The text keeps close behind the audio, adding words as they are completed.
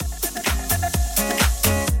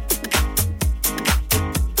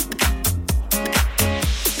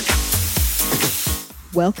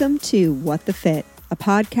Welcome to What the Fit, a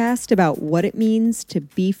podcast about what it means to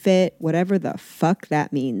be fit, whatever the fuck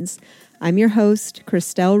that means. I'm your host,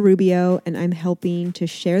 Christelle Rubio, and I'm helping to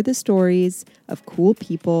share the stories of cool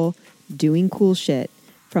people doing cool shit,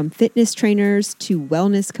 from fitness trainers to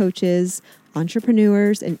wellness coaches,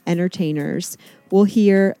 entrepreneurs, and entertainers. We'll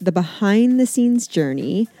hear the behind-the-scenes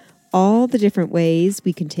journey, all the different ways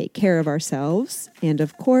we can take care of ourselves, and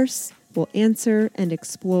of course, we'll answer and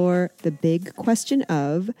explore the big question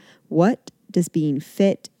of, what does being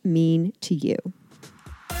fit mean to you?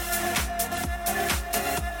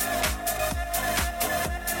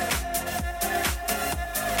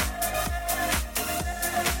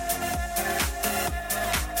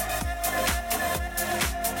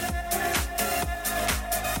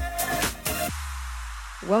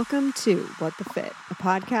 Welcome to What the Fit, a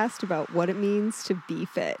podcast about what it means to be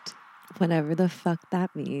fit. Whatever the fuck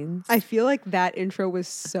that means. I feel like that intro was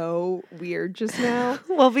so weird just now.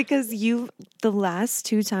 Well, because the last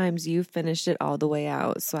two times you finished it all the way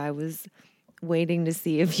out, so I was waiting to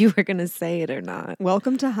see if you were going to say it or not.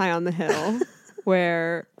 Welcome to High on the Hill,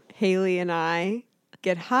 where Haley and I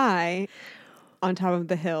get high on top of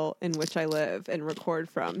the hill in which I live and record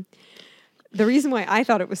from. The reason why I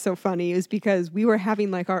thought it was so funny is because we were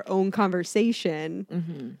having like our own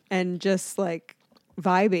conversation and just like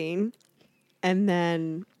vibing, and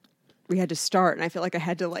then we had to start, and I feel like I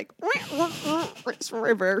had to like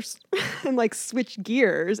reverse and like switch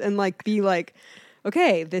gears and like be like,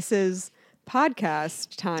 okay, this is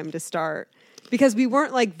podcast time to start, because we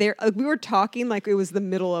weren't like there. We were talking like it was the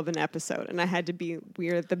middle of an episode, and I had to be.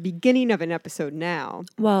 We're at the beginning of an episode now.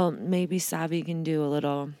 Well, maybe Savvy can do a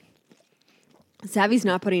little. Savvy's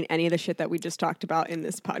not putting any of the shit that we just talked about in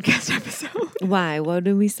this podcast episode. Why? What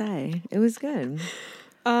did we say? It was good.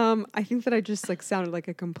 I think that I just like sounded like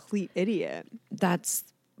a complete idiot. That's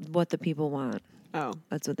what the people want. Oh.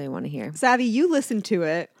 That's what they want to hear. Savvy, you listen to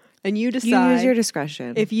it and you decide. You use your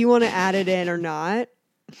discretion. If you want to add it in or not.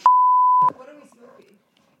 What are we smoking?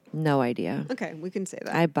 No idea. Okay, we can say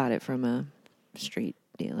that. I bought it from a street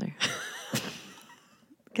dealer.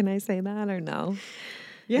 Can I say that or no?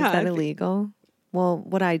 Yeah. Is that illegal? Well,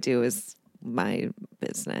 what I do is my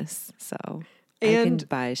business, so I can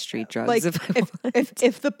buy street drugs like, if I want.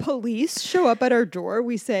 If the police show up at our door,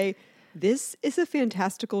 we say, this is a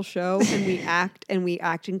fantastical show, and we act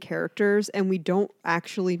in characters, and we don't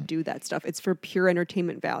actually do that stuff. It's for pure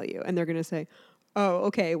entertainment value. And they're going to say, oh,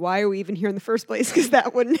 okay, why are we even here in the first place? Because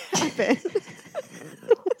that wouldn't happen.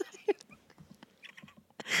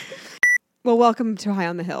 Well, welcome to High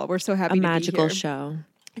on the Hill. We're so happy to be here. A magical show.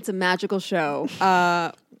 It's a magical show.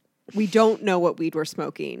 We don't know what weed we're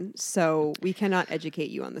smoking, so we cannot educate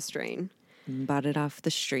you on the strain. Bought it off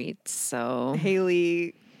the streets, so...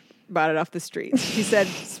 Haley bought it off the streets. She said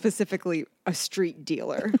specifically a street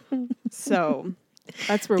dealer. So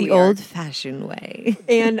that's where we are. The old-fashioned way.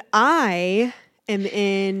 And I am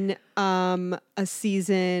in a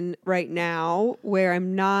season right now where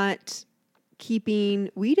I'm not keeping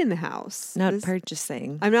weed in the house.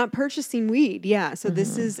 Purchasing. I'm not purchasing weed. Yeah. So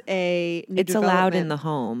this is a new It's allowed in the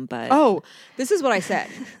home, but... Oh, this is what I said.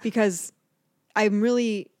 Because I'm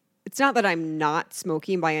really... It's not that I'm not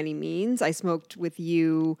smoking by any means. I smoked with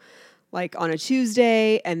you like on a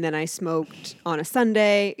Tuesday, and then I smoked on a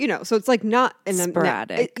Sunday. You know, so it's like not...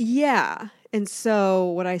 Sporadic. Yeah. And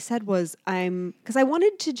so what I said was because I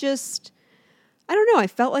wanted to just... I don't know. I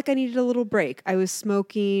felt like I needed a little break. I was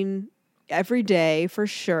smoking every day for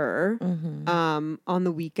sure. On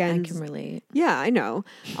the weekends. I can relate. Yeah, I know.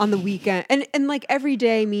 On the weekend. And like every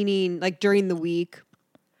day, meaning like during the week,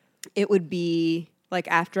 it would be like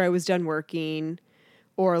after I was done working,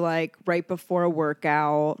 or like right before a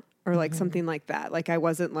workout, or like something like that. Like I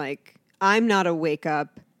wasn't like, I'm not a wake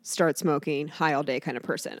up, start smoking, high all day kind of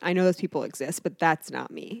person. I know those people exist, but that's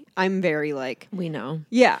not me. I'm very like... We know.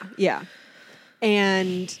 Yeah.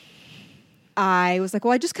 And I was like,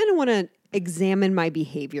 well, I just kind of want to examine my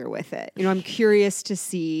behavior with it. You know, I'm curious to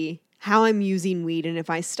see how I'm using weed, and if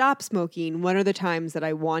I stop smoking, when are the times that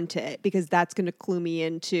I want it? Because that's going to clue me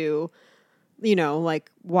into, you know, like,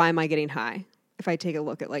 why am I getting high? If I take a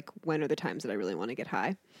look at like, when are the times that I really want to get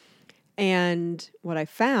high? And what I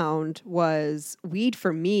found was weed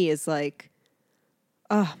for me is like,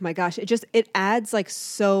 oh my gosh, it adds like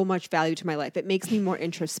so much value to my life. It makes me more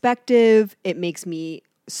introspective. It makes me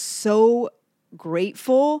so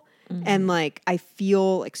grateful. And like, I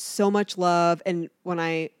feel like so much love. And when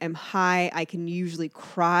I am high, I can usually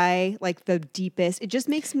cry like the deepest. It just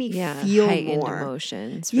makes me feel heightened more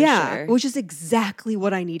emotions. For sure. Which is exactly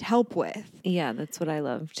what I need help with. Yeah, that's what I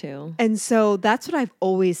love too. And so that's what I've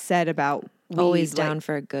always said about weed. Always down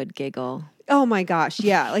for a good giggle. Oh my gosh.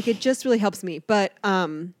 Yeah. Like it just really helps me. But,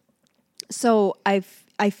 so I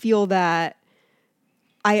feel that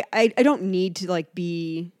I don't need to like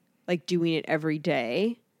be like doing it every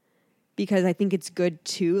day because I think it's good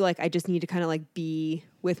too. Like I just need to kind of like be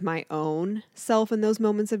with my own self in those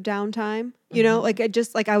moments of downtime. You know, like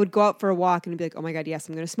I would go out for a walk and be like, oh my God, yes,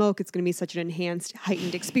 I'm going to smoke. It's going to be such an enhanced,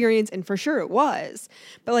 heightened experience. And for sure it was.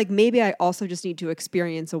 But like maybe I also just need to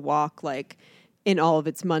experience a walk like in all of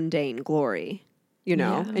its mundane glory, you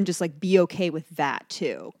know, and just like be okay with that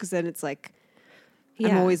too. Cause then it's like,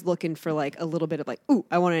 I'm always looking for like a little bit of like, ooh,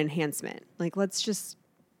 I want an enhancement. Like, let's just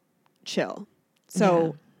chill.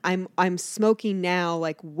 So I'm smoking now,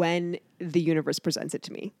 like when the universe presents it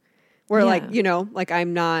to me, where like, you know, like I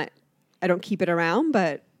don't keep it around,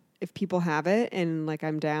 but if people have it and like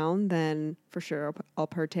I'm down, then for sure I'll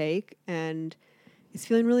partake, and it's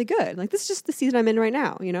feeling really good. Like this is just the season I'm in right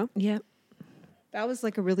now, you know? Yeah. That was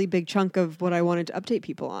like a really big chunk of what I wanted to update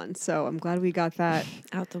people on. So I'm glad we got that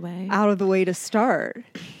out of the way to start.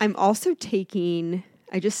 I'm also I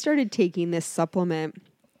just started taking this supplement.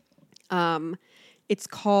 The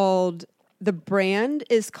brand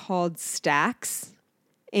is called Stacks,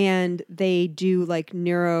 and they do like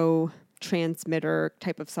neurotransmitter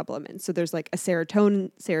type of supplements. So there's like a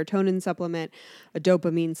serotonin supplement, a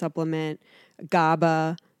dopamine supplement, a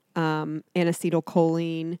GABA, and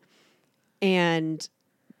acetylcholine. And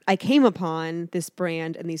I came upon this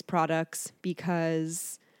brand and these products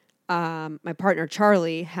because my partner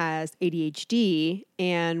Charlie has ADHD,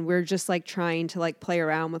 and we're just like trying to like play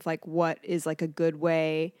around with like what is like a good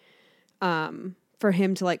way for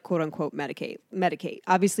him to like quote unquote medicate.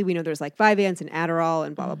 Obviously, we know there's like Vyvanse and Adderall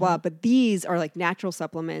and blah blah blah, but these are like natural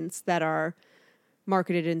supplements that are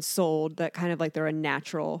marketed and sold that kind of like they're a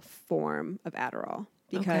natural form of Adderall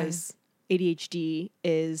because ADHD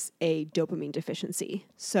is a dopamine deficiency.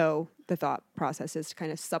 So the thought process is to kind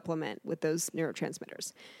of supplement with those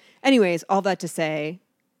neurotransmitters. Anyways, all that to say,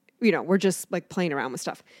 you know, we're just like playing around with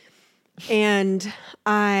stuff. And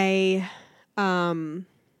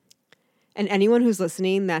and anyone who's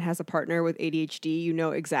listening that has a partner with ADHD, you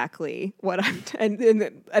know exactly what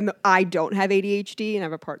and I don't have ADHD and I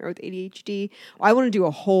have a partner with ADHD. I want to do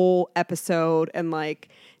a whole episode and like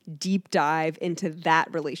deep dive into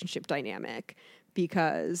that relationship dynamic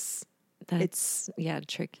because it's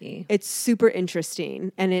tricky. It's super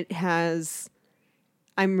interesting, and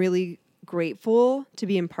I'm really grateful to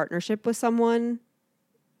be in partnership with someone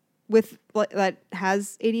that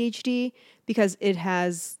has ADHD because it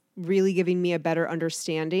has really given me a better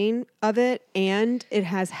understanding of it, and it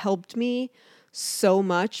has helped me so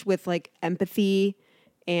much with like empathy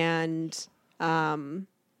and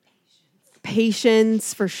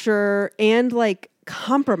patience for sure, and like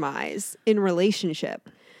compromise in relationship.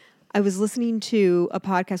 I was listening to a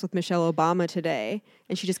podcast with Michelle Obama today,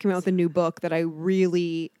 and she just came out with a new book that I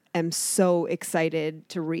really am so excited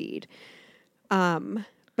to read.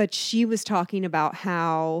 But she was talking about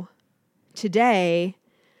how today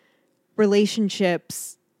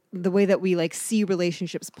relationships, the way that we like see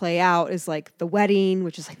relationships play out is like the wedding,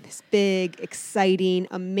 which is like this big, exciting,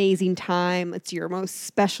 amazing time. It's your most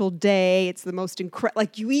special day. It's the most incredible,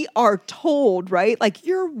 like we are told, right? Like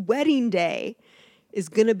your wedding day is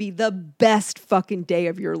going to be the best fucking day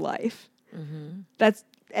of your life. Mm-hmm. That's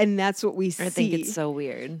what we see. I think it's so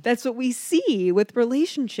weird. That's what we see with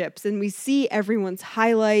relationships, and we see everyone's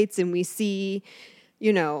highlights, and we see,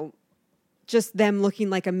 you know, just them looking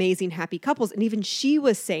like amazing, happy couples. And even she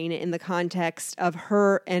was saying it in the context of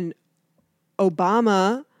her and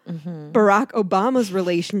Obama, Barack Obama's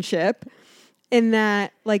relationship, in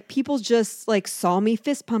that like people just like saw me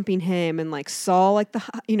fist pumping him and like saw like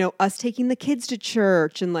us taking the kids to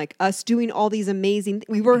church and like us doing all these amazing,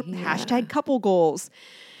 we were hashtag couple goals.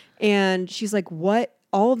 And she's like, what,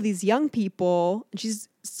 all of these young people, and she's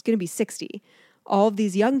going to be 60, all of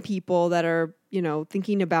these young people that are, you know,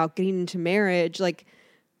 thinking about getting into marriage, like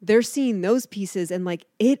they're seeing those pieces and like,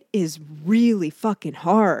 it is really fucking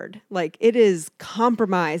hard. Like it is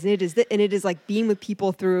compromise, and it is like being with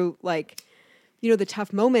people through like, you know, the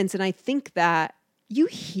tough moments. And I think that you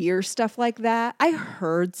hear stuff like that. I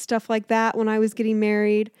heard stuff like that when I was getting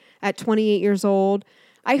married at 28 years old.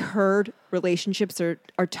 I heard relationships are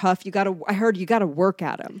tough. I heard you got to work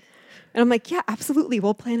at them. And I'm like, yeah, absolutely.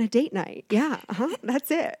 We'll plan a date night. Yeah.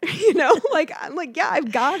 That's it. You know, like, I'm like, yeah,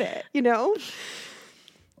 I've got it, you know?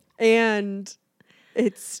 And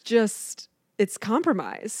it's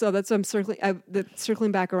compromise. So that's what I'm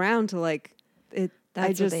circling back around to like,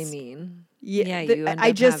 that's what they mean. Yeah.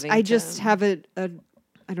 I just have a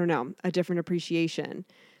don't know, a different appreciation.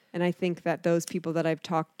 And I think that those people that I've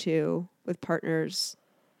talked to with partners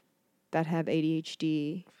that have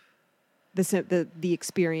ADHD, the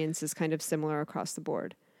experience is kind of similar across the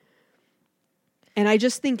board. And I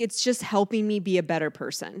just think it's just helping me be a better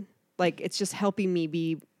person. Like, it's just helping me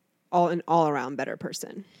be an all-around better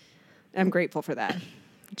person. I'm grateful for that.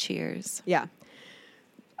 Cheers. Yeah.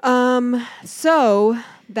 So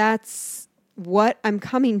that's what I'm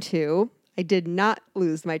coming to. I did not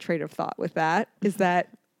lose my train of thought with that, is that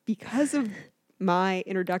because of my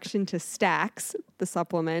introduction to Stacks, the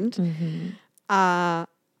supplement,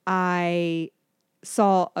 I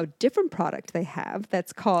saw a different product they have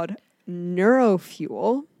that's called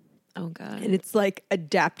Neurofuel. Oh, God. And it's like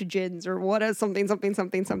adaptogens or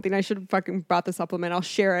something. I should have fucking brought the supplement. I'll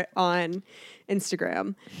share it on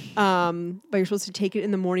Instagram. But you're supposed to take it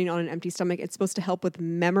in the morning on an empty stomach. It's supposed to help with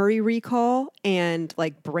memory recall and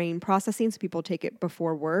like brain processing. So people take it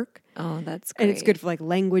before work. Oh, that's great. And it's good for like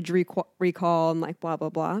language recall and like blah, blah,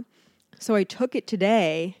 blah. So I took it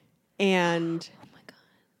today and oh my God.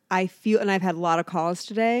 I feel, and I've had a lot of calls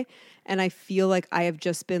today, and I feel like I have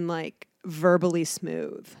just been like verbally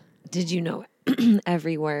smooth. Did you know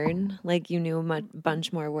every word? Like you knew a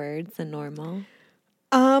bunch more words than normal?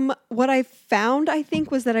 What I found, I think,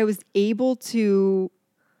 was that I was able to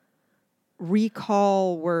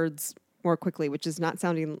recall words more quickly, which is not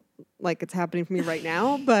sounding like it's happening for me right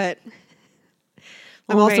now, but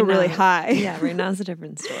I'm also right really now, high. Yeah, right now is a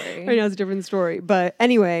different story. Right now is a different story. But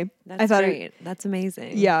anyway, That's I thought great. That's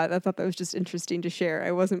amazing. Yeah, I thought that was just interesting to share.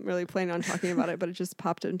 I wasn't really planning on talking about it, but it just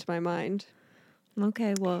popped into my mind.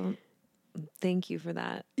 Okay, well, thank you for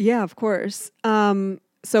that. Yeah, of course.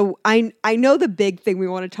 So I know the big thing we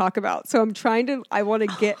want to talk about. So I'm trying to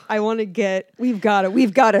we've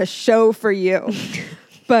got a show for you.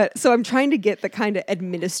 But so I'm trying to get the kind of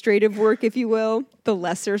administrative work, if you will, the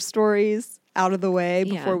lesser stories out of the way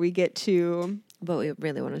before we get to what we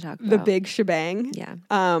really want to talk about. The big shebang. Yeah.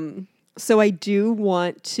 So I do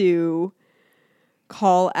want to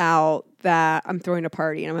call out that I'm throwing a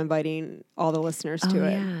party and I'm inviting all the listeners to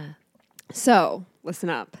it. Yeah. So listen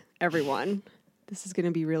up, everyone. This is going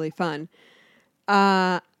to be really fun.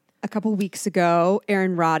 A couple weeks ago,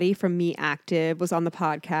 Erin Roddy from Me Active was on the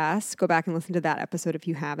podcast. Go back and listen to that episode if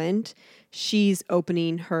you haven't. She's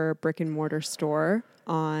opening her brick and mortar store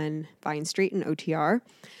on Vine Street in OTR.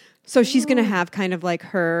 So she's going to have kind of like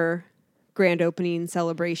her grand opening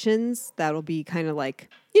celebrations. That'll be kind of like,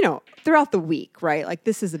 throughout the week, right? Like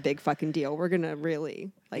this is a big fucking deal. We're going to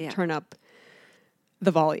really turn up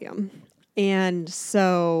the volume. And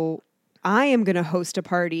so I am going to host a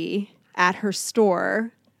party at her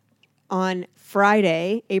store on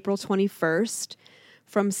Friday, April 21st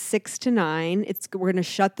from 6 to 9. We're going to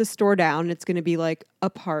shut the store down. It's going to be like a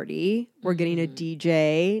party. We're getting a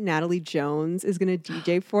DJ. Natalie Jones is going to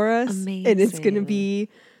DJ for us. Amazing. And it's going to be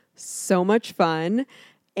so much fun.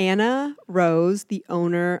 Anna Rose, the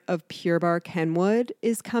owner of Pure Bar Kenwood,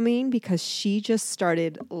 is coming because she just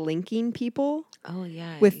started linking people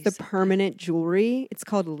with the permanent jewelry. It's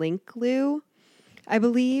called Link Glue, I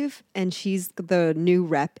believe. And she's the new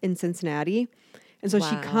rep in Cincinnati. And so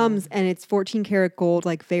she comes and it's 14 karat gold,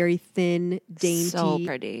 like very thin, dainty. So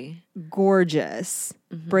pretty. Gorgeous.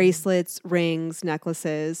 Bracelets, rings,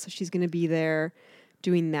 necklaces. So she's going to be there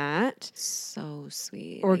doing that. So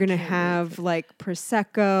sweet. We're going to have like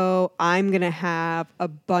Prosecco. I'm going to have a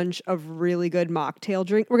bunch of really good mocktail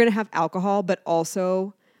drink. We're going to have alcohol, but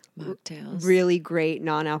also mocktails. Really great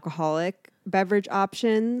non-alcoholic beverage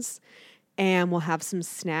options. And we'll have some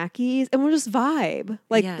snackies and we'll just vibe.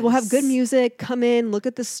 Like we'll have good music, come in, look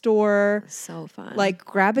at the store. So fun. Like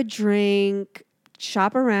grab a drink,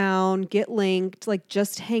 shop around, get linked, like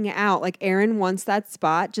just hang out. Like Erin wants that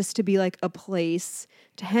spot just to be like a place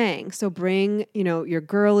to hang. So bring, your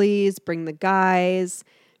girlies, bring the guys,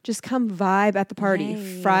 just come vibe at the party.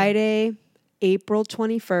 Yay. Friday, April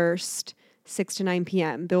 21st, 6 to 9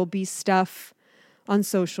 p.m. There'll be stuff on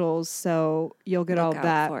socials, so you'll get all of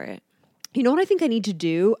that. For it. You know what I think I need to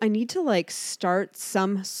do? I need to like start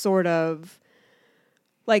some sort of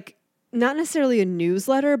like not necessarily a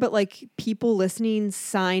newsletter, but like people listening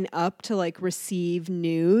sign up to like receive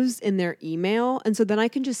news in their email. And so then I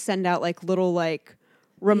can just send out like little like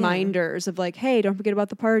reminders of like, hey, don't forget about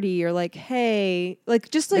the party, or like, hey,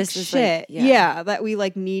 like just like shit. That we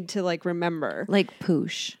like need to like remember. Like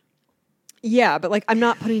poosh. Yeah, but like I'm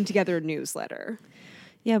not putting together a newsletter.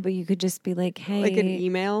 Yeah, but you could just be like, hey. Like an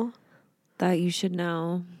email. Thought you should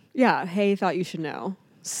know. Yeah, hey, thought you should know.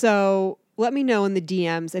 So let me know in the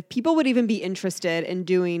DMs if people would even be interested in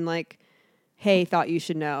doing like, hey, thought you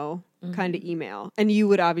should know kind of email. And you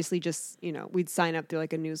would obviously just, we'd sign up through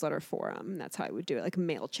like a newsletter forum. That's how I would do it, like a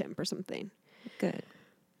MailChimp or something. Good.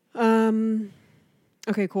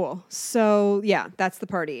 Okay, cool. So yeah, that's the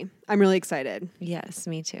party. I'm really excited. Yes,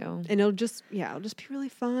 me too. And it'll just be really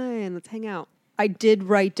fun. Let's hang out. I did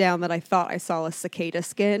write down that I thought I saw a cicada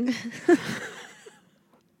skin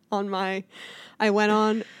I went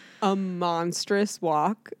on a monstrous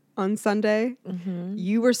walk on Sunday. Mm-hmm.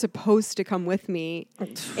 You were supposed to come with me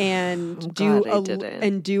and glad I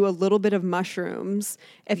do a little bit of mushrooms.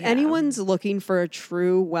 If anyone's looking for a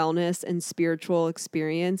true wellness and spiritual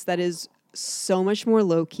experience that is so much more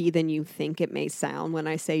low key than you think it may sound when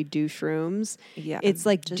I say do shrooms. Yeah, it's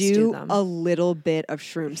like do a little bit of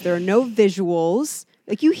shrooms. There are no visuals.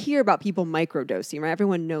 Like you hear about people microdosing, right?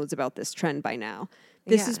 Everyone knows about this trend by now.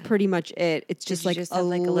 This is pretty much it. It's just like a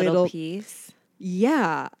little piece.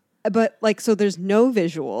 Yeah. But like, so there's no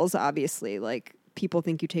visuals, obviously. Like people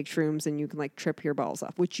think you take shrooms and you can like trip your balls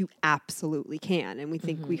off, which you absolutely can. And we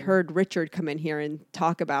think we heard Richard come in here and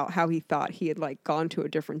talk about how he thought he had like gone to a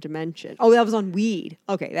different dimension. Oh, that was on weed.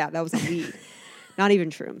 Okay, that was on weed. Not even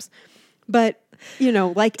shrooms. But, you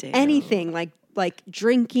know, like anything, like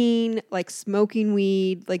drinking, like smoking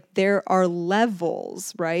weed, like there are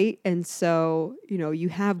levels, right? And so, you know, you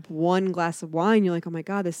have one glass of wine, you're like, oh my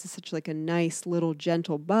God, this is such like a nice little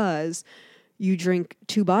gentle buzz. You drink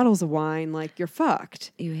 2 bottles of wine, like you're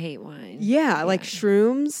fucked. You hate wine. Yeah, like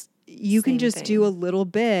shrooms, you can just thing. do a little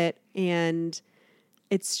bit and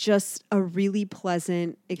it's just a really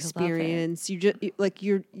pleasant experience. You just like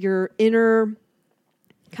your inner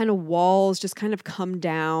kind of walls just kind of come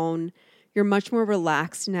down. You're much more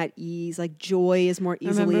relaxed and at ease. Like joy is more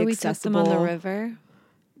easily Remember accessible. we took them on the river?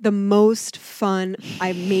 The most fun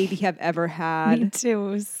I maybe have ever had. Me too.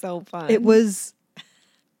 It was so fun. It was,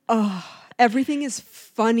 everything is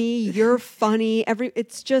funny. You're funny.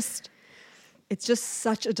 It's just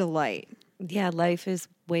such a delight. Yeah, life is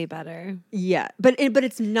way better. Yeah, but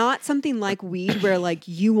it's not something like weed where like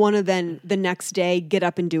you want to then the next day get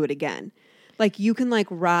up and do it again. Like you can like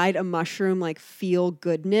ride a mushroom like feel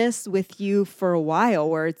goodness with you for a while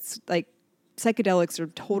where it's like psychedelics are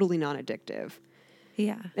totally non-addictive.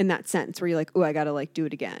 Yeah. In that sense where you're like, oh, I got to like do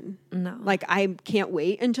it again. No. Like I can't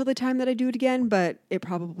wait until the time that I do it again, but it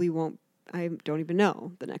probably won't. I don't even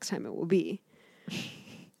know the next time it will be.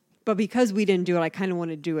 But because we didn't do it, I kind of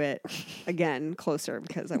want to do it again closer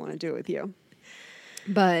because I want to do it with you.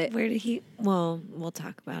 But where did he? Well, we'll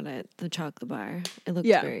talk about it. The chocolate bar. It looked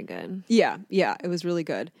very good. Yeah, it was really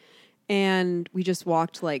good. And we just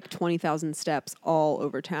walked like 20,000 steps all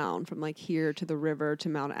over town from like here to the river to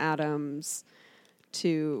Mount Adams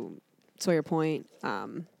to Sawyer Point.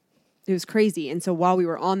 It was crazy. And so while we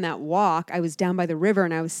were on that walk, I was down by the river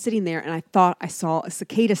and I was sitting there and I thought I saw a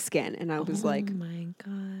cicada skin. And I was like, oh my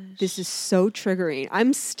gosh, this is so triggering.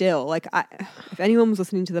 I'm still like, if anyone was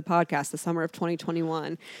listening to the podcast the summer of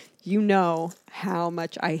 2021, you know how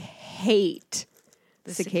much I hate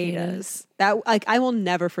the cicadas. That like, I will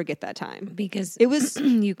never forget that time because it was,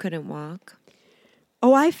 you couldn't walk.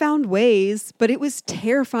 Oh, I found ways, but it was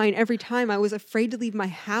terrifying every time. I was afraid to leave my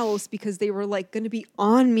house because they were like going to be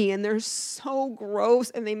on me and they're so gross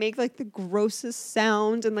and they make like the grossest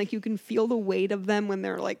sound and like you can feel the weight of them when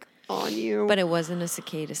they're like on you. But it wasn't a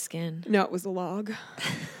cicada skin. No, it was a log.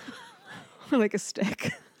 Or like a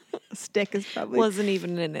stick. A stick is probably... Wasn't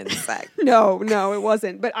even an insect. No, it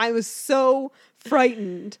wasn't. But I was so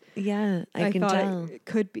frightened. Yeah, I can tell. It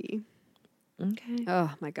could be. Okay.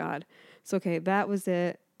 Oh my God. So, okay, that was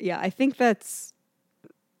it. Yeah, I think that's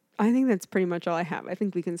pretty much all I have. I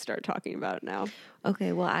think we can start talking about it now.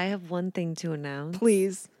 Okay, well, I have one thing to announce.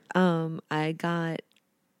 Please. I got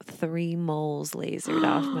 3 moles lasered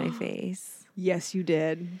off my face. Yes, you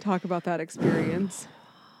did. Talk about that experience.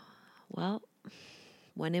 Well,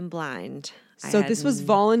 went in blind. So this was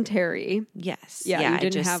voluntary. Yes. Yeah, you didn't I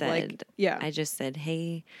just have said, I just said,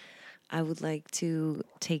 hey, I would like to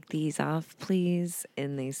take these off, please.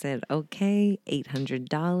 And they said, okay,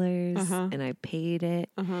 $800. And I paid it.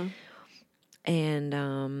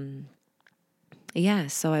 And, yeah,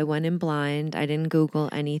 so I went in blind. I didn't Google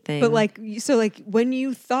anything. But like, so like when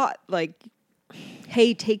you thought like,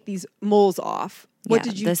 hey, take these moles off, what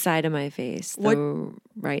did you... The side of my face, the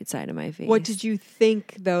right side of my face. What did you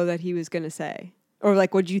think though that he was going to say? Or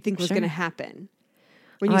like, what did you think was going to happen?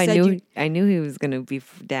 When you said I knew he was going to be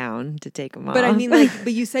down to take them off. But I mean, like,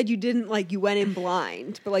 but you said you didn't, like, you went in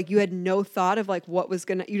blind, but like you had no thought of like what was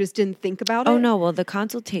you just didn't think about it? Oh no, well the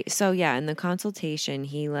consultation, so yeah, in the consultation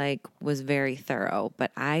he like was very thorough,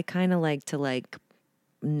 but I kind of like to like,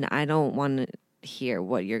 I don't want to hear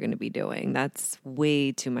what you're going to be doing. That's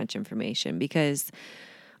way too much information because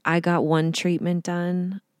I got one treatment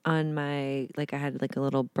done on my, like I had like a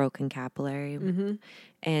little broken capillary.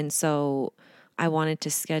 And so I wanted to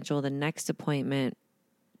schedule the next appointment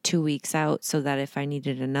 2 weeks out so that if I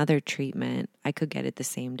needed another treatment, I could get it the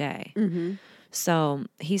same day. Mm-hmm. So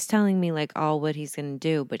he's telling me like all what he's going to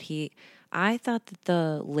do, but I thought that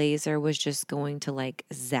the laser was just going to like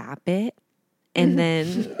zap it and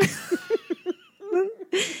then,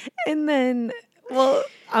 well,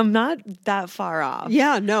 I'm not that far off.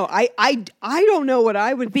 Yeah, no, I don't know what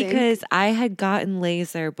I would think. Because I had gotten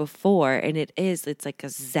laser before and it's like a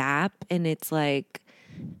zap and it's like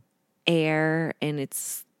air and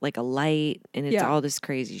it's like a light and it's all this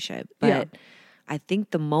crazy shit. But I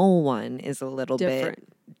think the mole one is a little bit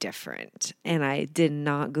different. And I did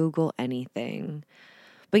not Google anything.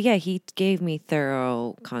 But yeah, he gave me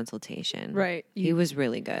thorough consultation. Right. He was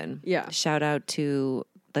really good. Yeah. Shout out to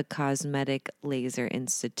the Cosmetic Laser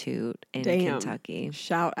Institute in Kentucky.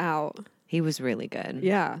 Shout out. He was really good.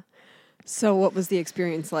 Yeah. So what was the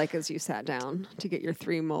experience like as you sat down to get your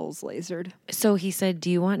 3 moles lasered? So he said, "Do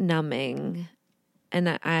you want numbing?"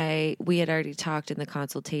 And we had already talked in the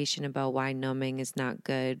consultation about why numbing is not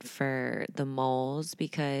good for the moles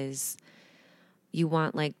because you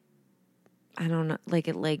want like, I don't know,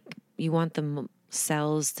 you want the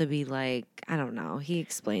cells to be like, I don't know. He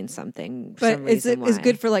explained something. But is it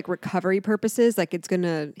good for like recovery purposes? Like it's going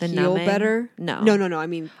to heal numbing? better? No. I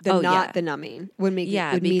mean, the numbing would mean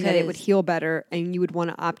that it would heal better and you would want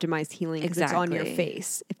to optimize healing because it's on your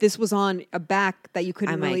face. If this was on a back that you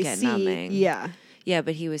couldn't really see. Numbing. Yeah. Yeah,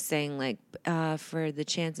 but he was saying like for the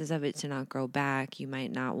chances of it to not grow back, you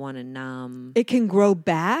might not want to numb. It can grow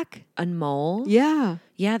back? A mole? Yeah.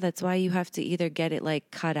 Yeah, that's why you have to either get it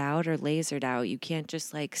like cut out or lasered out. You can't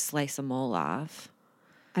just like slice a mole off.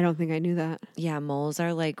 I don't think I knew that. Yeah, moles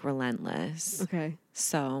are like relentless. Okay.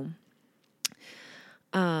 So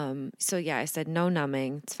yeah, I said no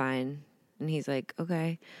numbing, it's fine. And he's like,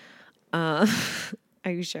 okay. Are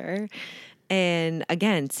you sure? And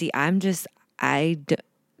again, see,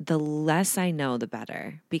 the less I know, the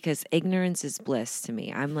better, because ignorance is bliss to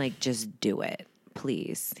me. I'm like, just do it,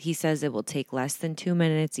 please. He says it will take less than 2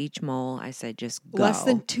 minutes each mole. I said, just go. Less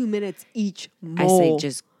than 2 minutes each mole. I say,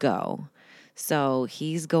 just go. So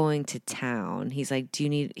he's going to town. He's like,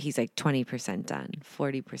 he's like 20% done,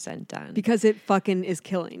 40% done. Because it fucking is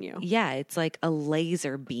killing you. Yeah, it's like a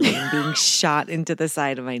laser beam being shot into the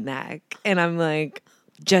side of my neck. And I'm like,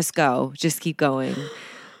 just go, just keep going.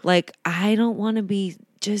 Like, I don't want to be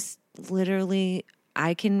just literally,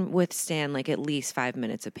 I can withstand like at least 5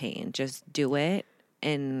 minutes of pain. Just do it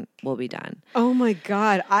and we'll be done. Oh my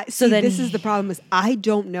God. This is the problem is I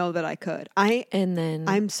don't know that I could.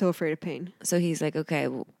 I'm so afraid of pain. So he's like, okay,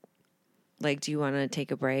 like, do you want to take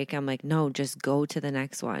a break? I'm like, no, just go to the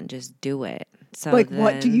next one. Just do it. So like,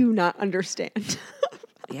 what do you not understand?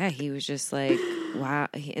 Yeah, he was just like, wow.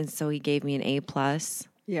 And so he gave me an A+.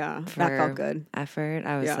 Yeah, that felt good. Effort.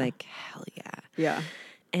 I was like, hell yeah. Yeah.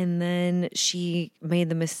 And then she made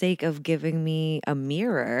the mistake of giving me a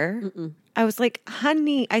mirror. Mm-mm. I was like,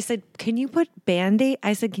 honey, I said, can you put Band-Aid?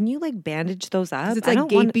 I said, can you like bandage those up? It's like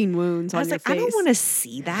gaping wounds on your face. I don't want to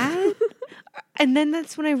see that. And then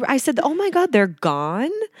that's when I said, oh my God, they're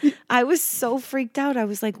gone. I was so freaked out. I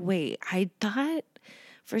was like, wait, I thought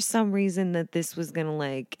for some reason that this was going to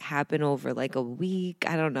like happen over like a week.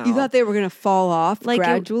 I don't know. You thought they were going to fall off like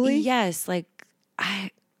gradually? Yes. Like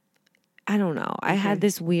I don't know. Okay. I had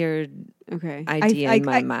this weird idea in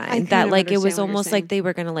my mind that like it was almost like they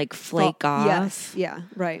were going to like flake off. Yes. Yeah.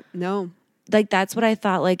 Right. No. Like that's what I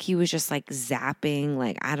thought. Like he was just like zapping.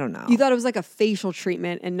 Like I don't know. You thought it was like a facial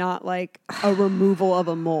treatment and not like a removal of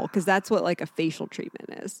a mole because that's what like a facial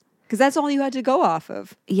treatment is. Because that's all you had to go off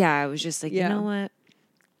of. Yeah. I was just like, you know what?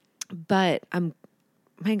 But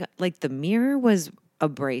my God, like the mirror was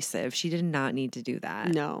abrasive. She did not need to do that.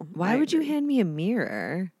 No. Why would you hand me a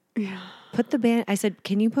mirror? Yeah. I said,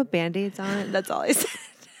 can you put Band-Aids on it? That's all I said.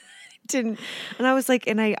 Didn't. And I was like,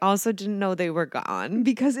 and I also didn't know they were gone.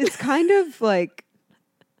 Because it's kind of like,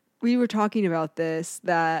 we were talking about this,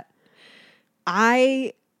 that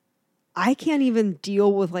I can't even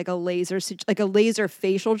deal with like a laser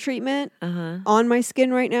facial treatment on my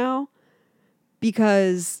skin right now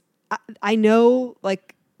because I know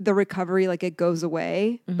like the recovery, like it goes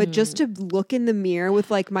away, but just to look in the mirror with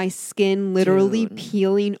like my skin literally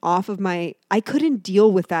peeling off of I couldn't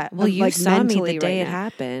deal with that. Well, you like saw me the day it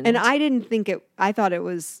happened. And I didn't think I thought it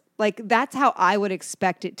was like, that's how I would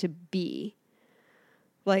expect it to be.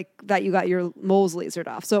 Like that you got your moles lasered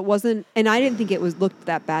off. So it wasn't, and I didn't think it looked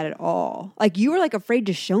that bad at all. Like you were like afraid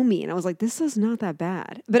to show me and I was like, this is not that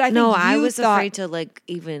bad. But I was afraid to like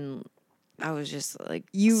even I was just like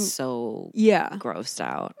You- so Yeah. grossed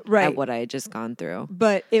out Right. at what I had just gone through.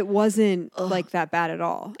 But it wasn't like that bad at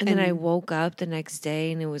all. And then I woke up the next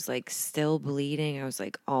day and it was like still bleeding. I was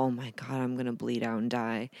like, oh my God, I'm going to bleed out and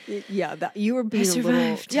die. Yeah, that you were being a little.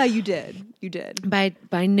 survived. Yeah, you did. You did.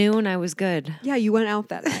 By noon, I was good. Yeah, you went out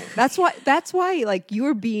that night. That's why like you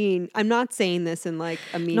were being. I'm not saying this in like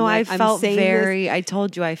a mean. No, way. I I'm felt saying very, I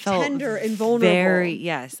told you I felt tender and vulnerable.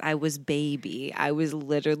 Yes, I was baby. I was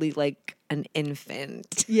literally like an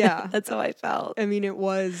infant. Yeah. That's how I felt. I mean, it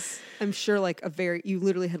was. I'm sure like you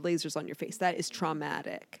literally had lasers on your face. That is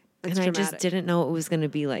traumatic. It's And I traumatic. just didn't know it was going to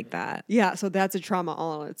be like that. Yeah, so that's a trauma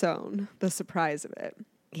all on its own. The surprise of it.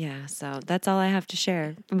 Yeah, so that's all I have to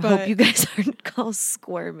share. I But- hope you guys aren't all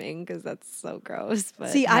squirming because that's so gross. But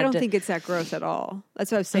See, I had don't to- think it's that gross at all.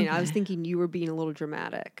 That's what I was saying. I was Okay. thinking you were being a little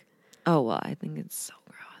dramatic, Oh, well, I think it's so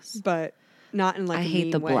gross. but not in like I a hate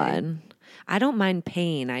mean the way. blood. I don't mind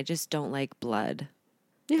pain. I just don't like blood.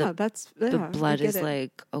 Yeah, The I blood get is it.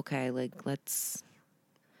 like, okay, like let's.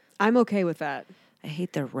 I'm okay with that. I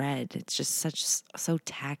hate the red. It's just so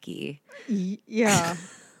tacky. Yeah.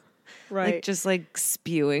 Right. Like just like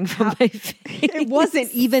spewing from my face. It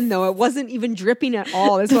wasn't even though. It wasn't even dripping at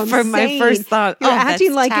all. That's what I'm From my saying. first thought, You're oh,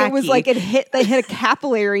 acting that's like it was tacky. like they hit a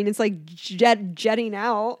capillary and it's like jetting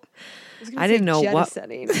out. I didn't know what-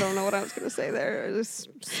 jettisoning. I don't know what I was going to say there. I just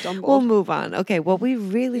stumbled. We'll move on. Okay, what we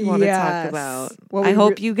really want to talk Yes. about. What I we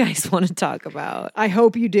hope re- you guys want to talk about. I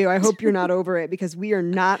hope you do. I hope you're not over it because we are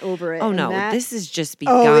not over it. Oh And no, that- this is just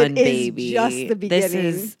Oh, it begun, is baby. just the This beginning.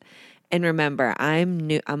 is, and remember, I'm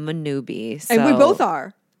new. I'm a newbie, so, and we both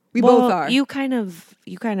are. We Well, both are. You kind of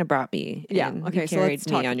brought me. Yeah. in. Okay. You So carried let's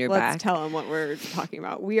me talk. on your let's back. tell them what we're talking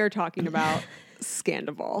about. We are talking about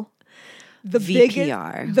Scandoval, the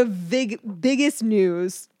VPR. biggest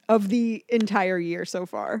news of the entire year so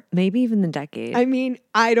far. Maybe even the decade I mean,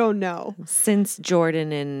 I don't know. since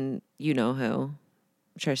Jordan and you know who,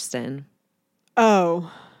 Tristan.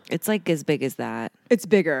 Oh, It's like as big as that. it's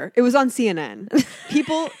bigger. It was on CNN.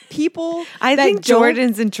 People. I that think don't-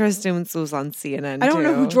 Jordan's and Tristan's was on CNN. I don't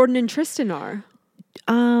know who too. Jordan and Tristan are.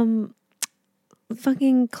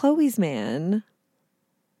 Fucking Chloe's man.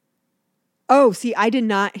 Oh, see, I did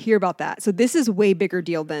not hear about that. So this is way bigger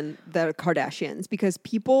deal than the Kardashians because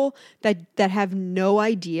people that have no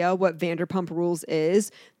idea what Vanderpump Rules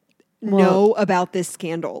is know about this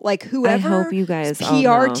scandal. Like whoever hope you guys PR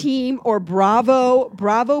all know. team or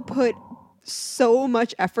Bravo put so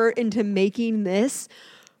much effort into making this.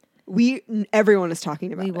 Everyone is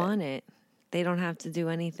talking about We it. want it. They don't have to do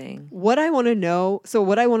anything. What I want to know, so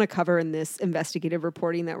what I want to cover in this investigative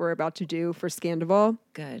reporting that we're about to do for Scandoval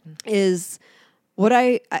Good. is what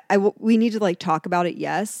we need to like talk about it,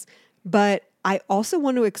 yes, but I also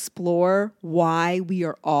want to explore why we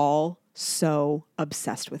are all so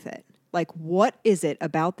obsessed with it. Like, what is it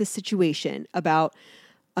about this situation, about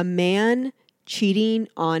a man cheating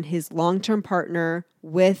on his long-term partner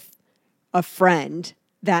with a friend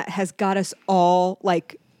that has got us all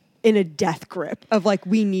like in a death grip of like,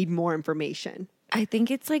 we need more information. I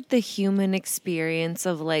think it's like the human experience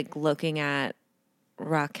of like looking at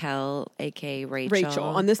Raquel, aka Rachel.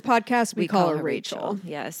 On this podcast, we call her Rachel.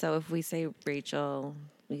 Yeah. So if we say Rachel,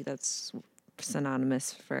 that's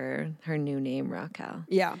synonymous for her new name, Raquel.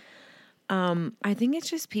 Yeah. I think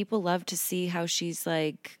it's just people love to see how she's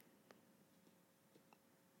like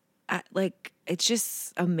it's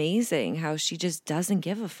just amazing how she just doesn't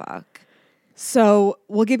give a fuck. So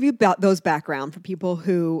we'll give you those background for people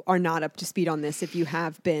who are not up to speed on this if you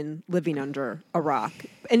have been living under a rock.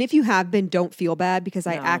 And if you have been, don't feel bad because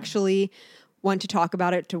I actually went to talk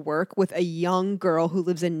about it to work with a young girl who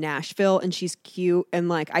lives in Nashville and she's cute and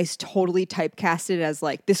like I totally typecasted it as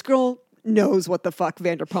like this girl knows what the fuck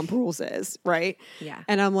Vanderpump Rules is, right? Yeah.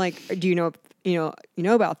 And I'm like, do you know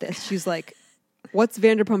about this? She's like, what's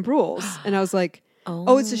Vanderpump Rules? And I was like,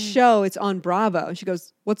 oh, it's a show. It's on Bravo. And she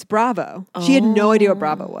goes, what's Bravo? She had no idea what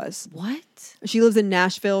Bravo was. What? She lives in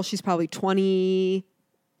Nashville. She's probably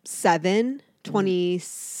 27,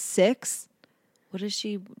 26. What is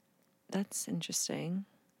she? That's interesting.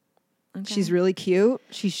 Okay. She's really cute.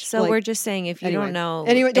 So we're just saying if you Anyway. don't know,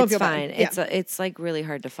 Anyway, don't it's feel bad. fine. Yeah. It's like really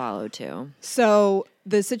hard to follow too. So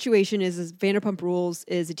the situation is Vanderpump Rules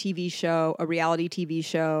is a TV show, a reality TV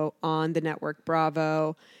show on the network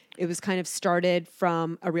Bravo. It was kind of started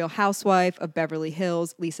from a Real Housewife of Beverly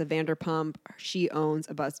Hills, Lisa Vanderpump. She owns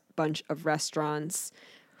a bunch of restaurants.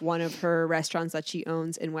 One of her restaurants that she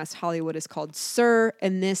owns in West Hollywood is called Sir,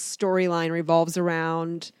 and this storyline revolves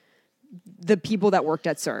around the people that worked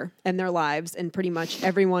at SUR and their lives, and pretty much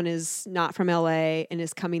everyone is not from LA and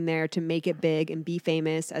is coming there to make it big and be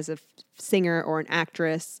famous as a singer or an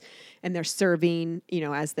actress, and they're serving,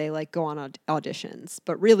 as they like go on auditions.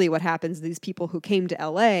 But really what happens, these people who came to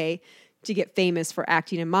LA to get famous for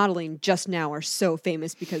acting and modeling just now are so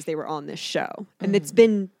famous because they were on this show. And it's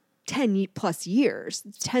been 10 plus years,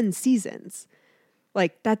 10 seasons.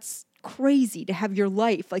 Like, that's crazy to have your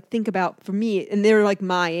life. Like, think about, for me, and they're like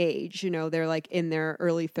my age, they're like in their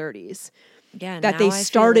early 30s. Yeah. That they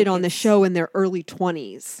started on the show in their early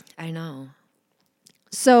 20s. I know.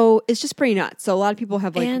 So it's just pretty nuts. So a lot of people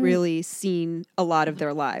have like really seen a lot of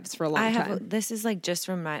their lives for a long time. This is like, just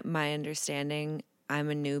from my understanding, I'm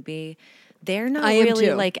a newbie. They're not I am really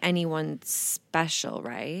too. like anyone special,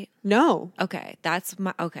 right? No. Okay. That's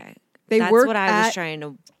That's what I was trying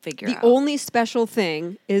to figure out. The only special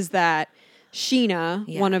thing is that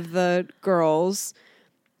Sheena, one of the girls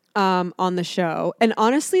on the show, and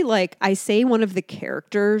honestly, like, I say one of the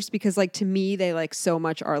characters because, like, to me, they like so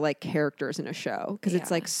much are like characters in a show because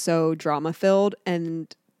it's like so drama filled,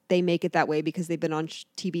 and they make it that way because they've been on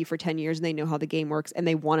TV for 10 years and they know how the game works and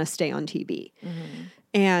they want to stay on TV. Mm-hmm.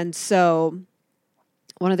 And so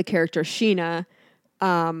one of the characters, Sheena,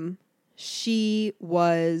 she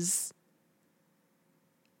was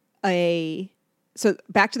so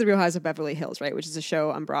back to the Real Housewives of Beverly Hills, right, which is a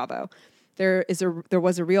show on Bravo. There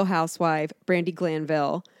was a Real Housewife, Brandi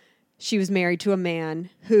Glanville. She was married to a man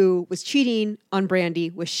who was cheating on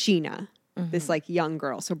Brandi with Sheena, this like young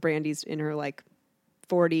girl. So Brandi's in her like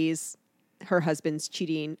 40s. Her husband's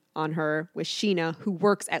cheating on her with Sheena, who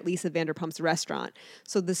works at Lisa Vanderpump's restaurant.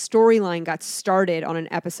 So the storyline got started on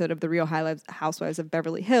an episode of the Real Housewives of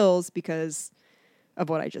Beverly Hills because of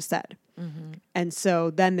what I just said. Mm-hmm. And so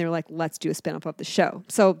then they're like, let's do a spinoff of the show.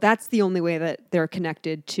 So that's the only way that they're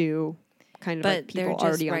connected to kind of like people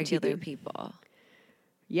already on regular TV. People.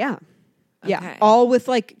 Yeah. Okay. Yeah. All with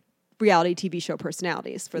like reality TV show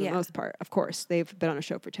personalities for the most part. Of course, they've been on a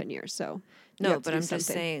show for 10 years. So no, but I'm just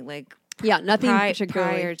saying, like, nothing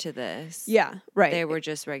particularly prior to this. Yeah, right. They were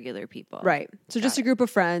just regular people. Right. So just a group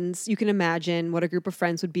of friends. You can imagine what a group of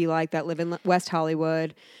friends would be like that live in West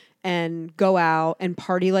Hollywood and go out and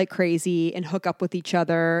party like crazy and hook up with each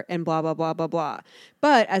other and blah, blah, blah, blah, blah.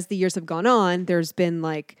 But as the years have gone on, there's been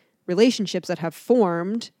like relationships that have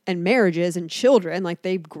formed and marriages and children. Like,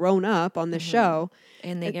 they've grown up on the show.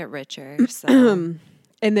 And they get richer. So.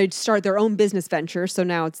 And they'd start their own business venture. So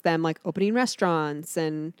now it's them like opening restaurants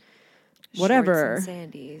and whatever. Shorts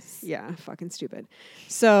and Sandy's. Yeah, fucking stupid.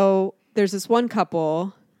 So there's this one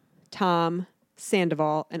couple, Tom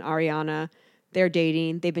Sandoval and Ariana. They're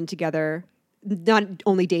dating. They've been together. Not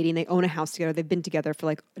only dating, they own a house together. They've been together for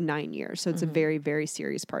like 9 years. So it's a very, very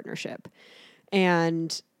serious partnership.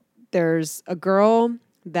 And there's a girl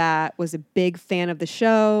that was a big fan of the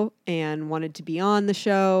show and wanted to be on the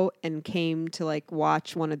show and came to like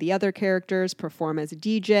watch one of the other characters perform as a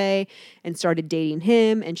DJ and started dating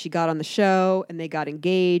him, and she got on the show and they got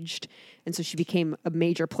engaged, and so she became a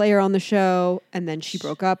major player on the show, and then she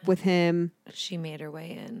broke up with him. She made her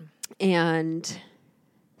way in. And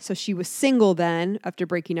so she was single then after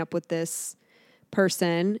breaking up with this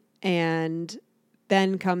person, and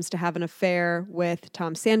then comes to have an affair with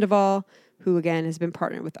Tom Sandoval, who again has been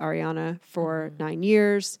partnered with Ariana for 9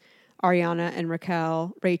 years. Ariana and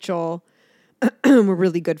Rachel were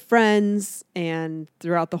really good friends, and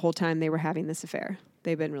throughout the whole time they were having this affair.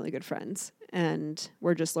 They've been really good friends, and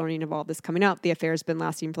we're just learning of all this coming out. The affair has been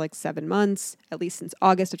lasting for like 7 months, at least since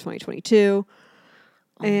August of 2022.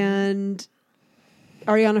 And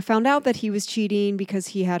Ariana found out that he was cheating because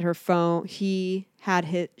he had her phone. She had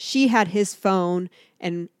his phone,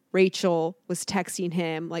 and Rachel was texting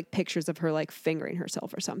him like pictures of her like fingering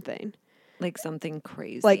herself or something. Like something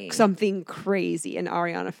crazy. And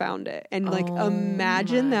Ariana found it. And like,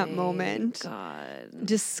 imagine that moment. God.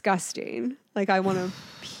 Disgusting. Like, I want to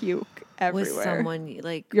puke everywhere. With someone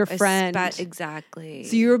like your friend. Exactly.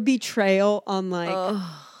 So your betrayal on like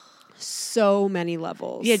so many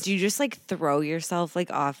levels. Yeah. Do you just like throw yourself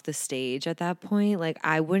like off the stage at that point? Like,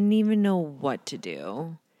 I wouldn't even know what to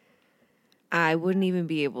do. I wouldn't even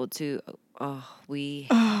be able to. We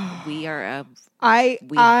hate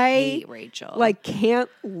Rachel. Like, can't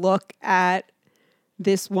look at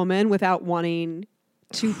this woman without wanting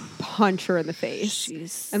to punch her in the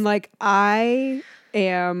face. And like, I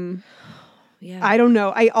am. Yeah. I don't know.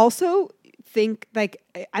 I also think like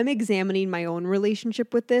I'm examining my own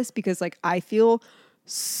relationship with this because like I feel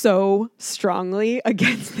so strongly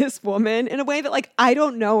against this woman in a way that like I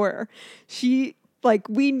don't know her. She like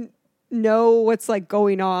we know what's like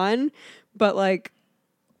going on, but like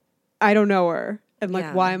I don't know her. And like,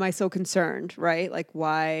 Yeah. why am I so concerned? Right? Like,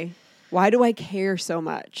 why do I care so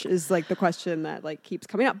much is like the question that like keeps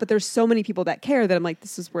coming up. But there's so many people that care that I'm like,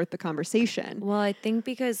 this is worth the conversation. Well, I think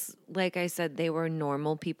because, like I said, they were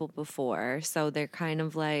normal people before, so they're kind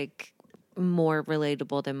of like more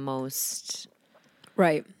relatable than most,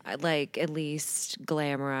 Right. like at least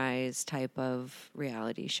glamorized type of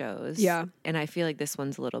reality shows. Yeah. And I feel like this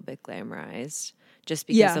one's a little bit glamorized just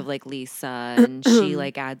because Yeah. of like Lisa, and she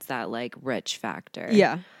like adds that like rich factor.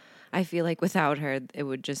 Yeah. I feel like without her, it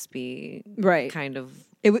would just be Right. kind of,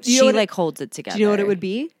 It would, she like holds it together. Do you know what it would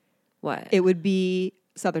be? What? It would be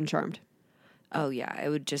Southern Charmed. Oh yeah, it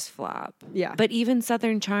would just flop. Yeah. But even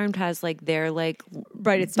Southern Charmed has like their like,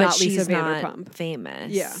 Right. It's but not Lisa she's not Vanderpump.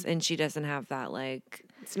 famous. Yeah. And she doesn't have that like,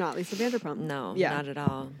 It's not Lisa Vanderpump. no, Yeah. not at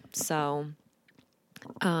all. So,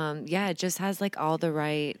 yeah, it just has like all the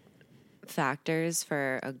right factors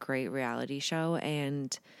for a great reality show,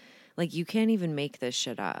 and like you can't even make this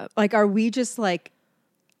shit up. Like, are we just like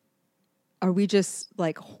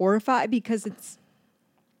horrified because it's,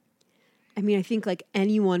 I mean, I think like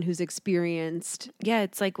anyone who's experienced, Yeah,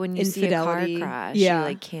 it's like when you infidelity, see a car crash, yeah. you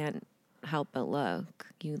like can't help but look.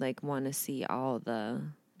 You like want to see all the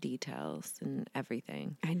details and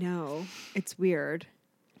everything. I know, it's weird.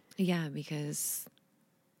 Yeah, because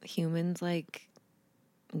humans like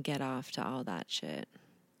get off to all that shit.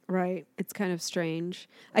 Right. It's kind of strange.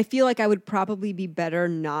 I feel like I would probably be better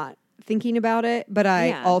not thinking about it, but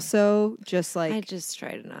I also just like, I just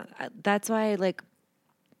try to not. That's why I like,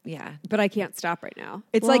 yeah. but I can't stop right now.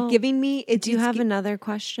 It's Well, like giving me, Do you have another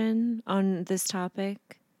question on this topic?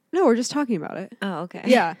 no, we're just talking about it. Oh, okay.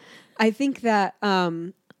 Yeah. I think that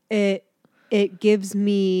it gives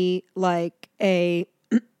me like a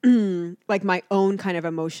like my own kind of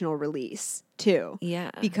emotional release too. Yeah.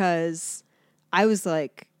 Because I was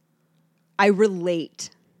like, I relate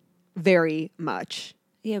very much.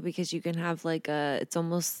 Yeah, because you can have like it's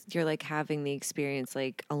almost, you're like having the experience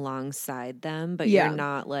like alongside them, but Yeah. you're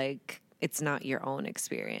not like, it's not your own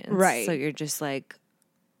experience. Right. So you're just like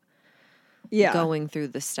Yeah. going through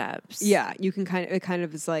the steps. Yeah. You can it kind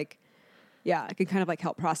of is like, yeah, it can kind of like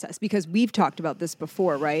help process, because we've talked about this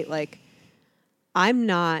before, right? Like, I'm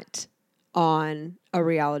not on a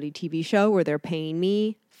reality TV show where they're paying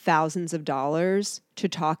me thousands of dollars to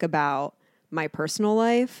talk about my personal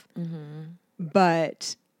life. Mm-hmm.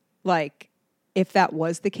 But like, if that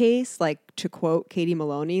was the case, like to quote Katie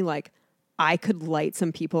Maloney, like I could light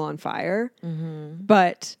some people on fire,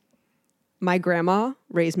 but my grandma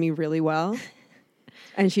raised me really well.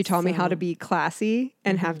 And she taught me how to be classy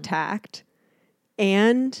and have tact.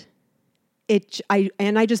 And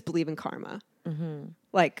I just believe in karma.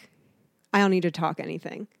 Like, I don't need to talk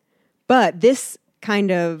anything. But this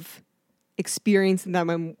kind of experience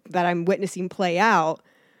that I'm witnessing play out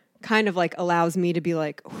kind of like allows me to be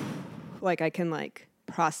like I can like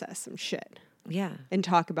process some shit Yeah. and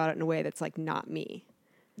talk about it in a way that's like not me.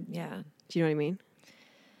 Yeah. Do you know what I mean?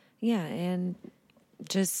 Yeah. And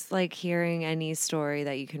just like hearing any story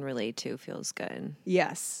that you can relate to feels good.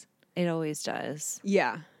 Yes. It always does.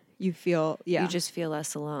 Yeah. You feel, yeah. You just feel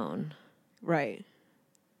less alone. Right.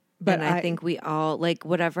 But and I think we all, like,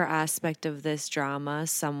 whatever aspect of this drama,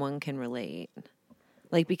 someone can relate.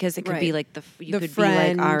 Like, because it could be like you could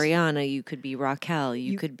friend. be like Ariana, you could be Raquel,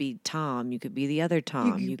 you could be Tom, you could be the other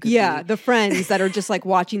Tom. You could yeah, be, the friends that are just like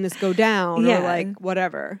watching this go down Yeah. or like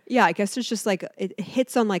whatever. Yeah, I guess it's just like it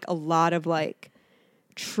hits on like a lot of like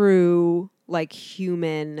true like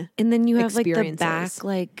human and then you have like the experiences. back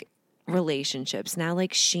like relationships. Now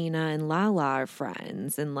like Sheena and Lala are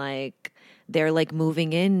friends, and like they're like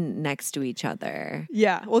moving in next to each other.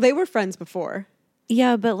 Yeah. Well, they were friends before.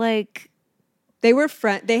 Yeah, but like They were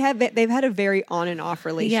they've had a very on and off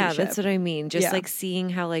relationship. yeah, that's what I mean. Just Yeah. like seeing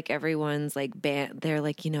how like everyone's like they're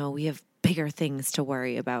like, you know, we have bigger things to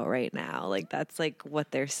worry about right now. Like that's like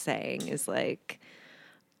what they're saying is like,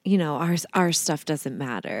 you know, our stuff doesn't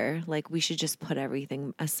matter. Like we should just put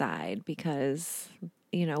everything aside because,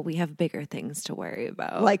 you know, we have bigger things to worry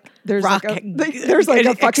about. Like there's like a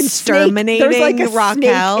fucking exterminating snake. There's like a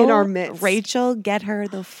Raquel snake in our midst. Rachel, get her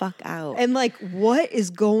the fuck out. And like, what is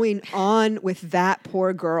going on with that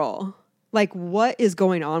poor girl? Like, what is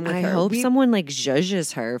going on with I her? hope someone like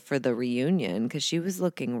judges her for the reunion because she was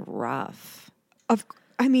looking rough.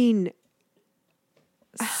 I mean,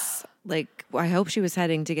 Like, I hope she was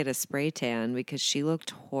heading to get a spray tan because she looked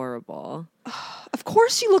horrible. of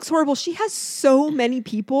course she looks horrible. She has so many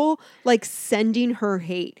people like sending her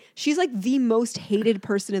hate. She's like the most hated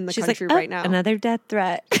person in the country right now. Another death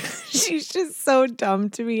threat. She's just so dumb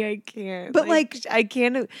to me. I can't. But like I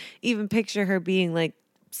can't even picture her being like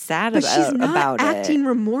sad But she's not about acting it.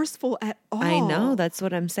 remorseful at all. I know, that's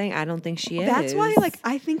what I'm saying. I don't think she is. That's why, like,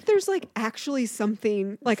 I think there's like actually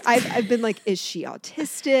something. Like, I've been like, is she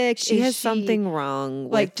autistic? She has something wrong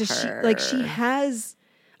with like, does her. she like she has?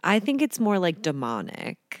 I think it's more like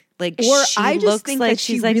demonic. Like, Or she I just looks think like that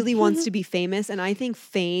she she's like, really wants to be famous, and I think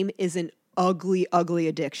fame is an ugly, ugly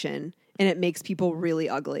addiction, and it makes people really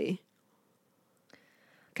ugly.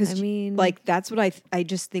 Because I mean, like that's what I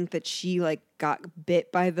just think that she like got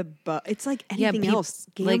bit by the bug. It's like anything else.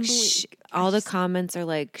 Gambling. Like all the comments are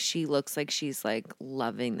like, she looks like she's like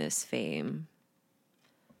loving this fame.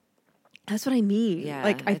 That's what I mean. Yeah,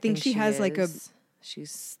 like I think she has like a.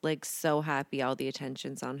 She's like so happy all the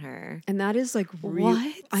attention's on her. And that is like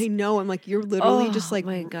what? I know. I'm like, you're literally just like, oh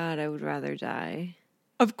my God, I would rather die.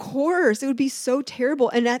 Of course, it would be so terrible,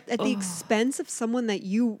 and at the expense of someone that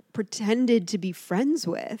you pretended to be friends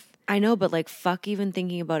with. I know, but like, fuck even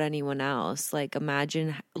thinking about anyone else. Like,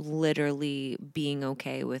 imagine literally being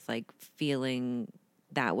okay with like feeling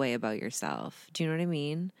that way about yourself. Do you know what I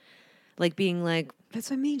mean? Like being like,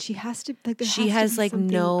 that's what I mean. She has to like. She has like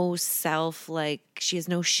no self. Like she has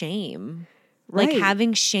no shame. Right. Like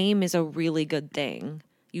having shame is a really good thing.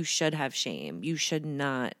 You should have shame. You should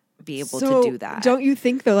not be able to do that. Don't you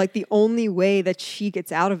think though, like the only way that she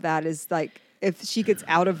gets out of that is like if she gets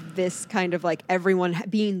out of this kind of like everyone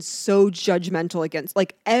being so judgmental against,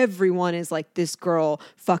 like everyone is like, this girl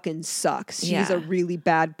fucking sucks. She's a really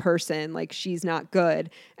bad person. Like she's not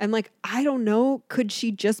good. And like, I don't know, could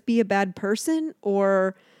she just be a bad person,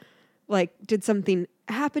 or like did something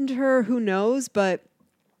happen to her? Who knows? But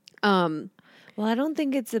well, I don't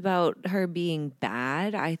think it's about her being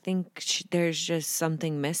bad. I think there's just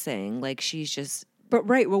something missing. Like she's just. But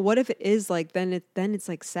right, well, what if it is like then it's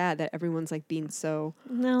like sad that everyone's like being so.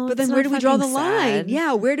 No, but then where do we draw the line? sad.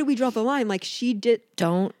 Yeah, where do we draw the line? Like she did.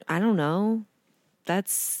 I don't know.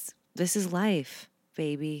 This is life,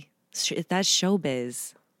 baby. That's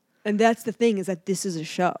showbiz. And that's the thing, is that this is a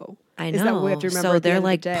show. I know. Is that what we have to remember? So at the they're end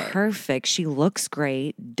like of the day. perfect. She looks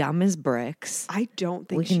great, dumb as bricks. I don't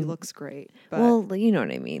think she looks great. But well, you know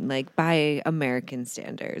what I mean. Like by American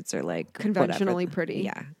standards, or like conventionally whatever. pretty.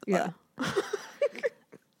 Yeah, yeah.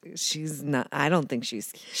 She's not. I don't think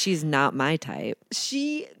she's not my type.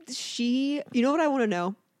 She. You know what I want to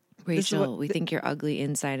know, Rachel? We think you're ugly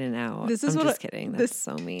inside and out. This is I'm what just kidding. That's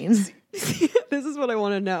so mean. This is what I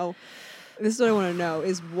want to know. This is what I want to know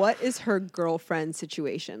is, what is her girlfriend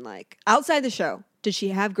situation like outside the show? Did she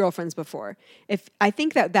have girlfriends before? If I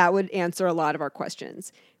think that would answer a lot of our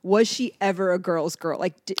questions. Was she ever a girl's girl?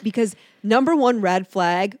 Like, because number one red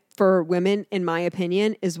flag for women, in my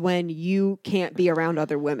opinion, is when you can't be around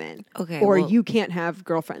other women. Okay. Or you can't have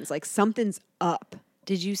girlfriends. Like something's up.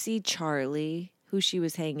 Did you see Charlie, who she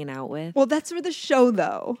was hanging out with? Well, that's for the show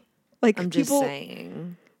though. Like I'm just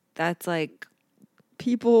saying. That's like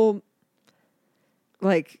people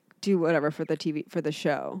like do whatever for the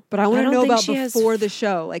show. But I want to know about before the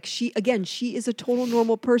show. Like she is a total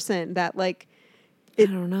normal person that like I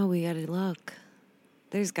don't know, we got to look.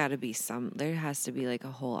 There has to be like a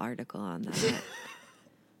whole article on that.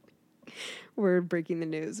 We're breaking the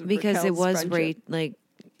news because Raquel's it was friendship.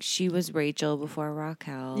 she was Rachel before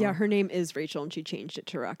Raquel. Yeah, her name is Rachel and she changed it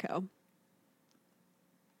to Raquel.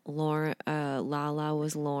 Lala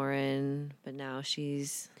was Lauren, but now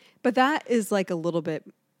she's. But that is like a little bit,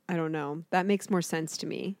 I don't know. That makes more sense to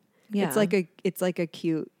me. Yeah, it's like a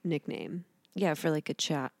cute nickname. Yeah, for like a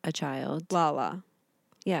child. Lala.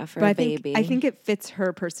 Yeah, for a baby. I think it fits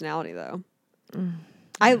her personality though.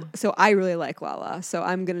 I really like Lala, so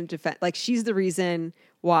I'm gonna defend. Like she's the reason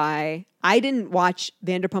why I didn't watch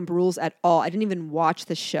Vanderpump Rules at all. I didn't even watch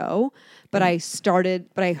the show, but I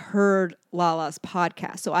heard Lala's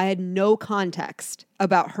podcast, so I had no context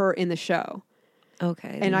about her in the show.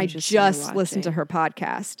 Okay, and I just listened to her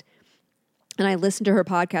podcast, and I listened to her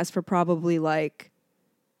podcast for probably like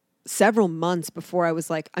several months before I was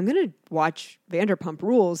like, I'm gonna watch Vanderpump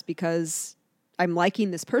Rules because I'm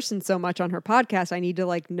liking this person so much on her podcast. I need to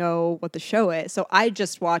like know what the show is. So I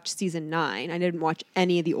just watched season 9. I didn't watch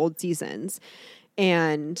any of the old seasons.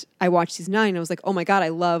 And I watched season 9 and I was like, oh my God, I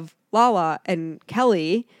love Lala. And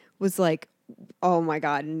Kelly was like, oh my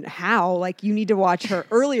God, and how? Like you need to watch her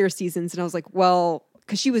earlier seasons. And I was like, well,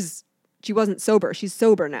 because she wasn't sober. She's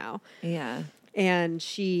sober now. Yeah. And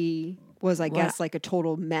she was, I guess, like a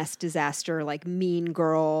total mess, disaster, like mean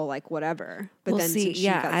girl, like whatever. But then since she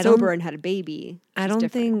got sober and had a baby,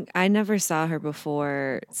 I never saw her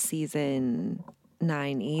before season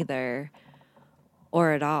 9 either,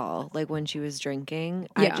 or at all. Like when she was drinking,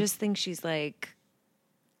 I just think she's like,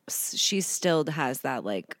 she still has that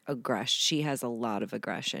like aggression. She has a lot of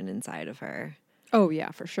aggression inside of her. Oh,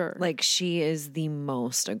 yeah, for sure. Like, she is the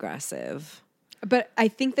most aggressive. But I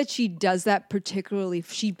think that she does that particularly,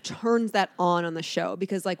 she turns that on the show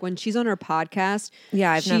because like when she's on her podcast.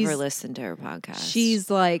 Yeah, I've never listened to her podcast. She's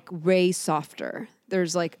like way softer.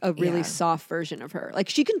 There's like a really soft version of her. Like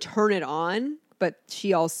she can turn it on, but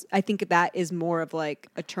she also, I think that is more of like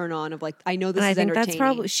a turn on of like, I know this is entertaining. I think that's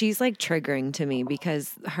probably, she's like triggering to me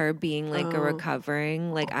because her being like a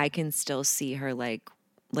recovering, like I can still see her like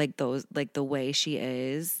those, like the way she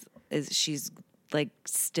is she's like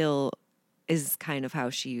still is kind of how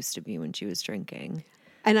she used to be when she was drinking.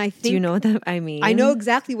 And I think... Do you know what that I mean? I know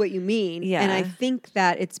exactly what you mean. Yeah. And I think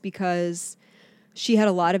that it's because she had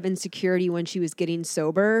a lot of insecurity when she was getting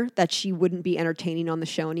sober that she wouldn't be entertaining on the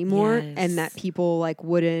show anymore. Yes. And that people like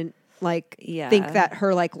wouldn't like think that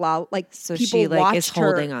her like so people she like is her.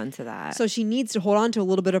 holding on to that. So she needs to hold on to a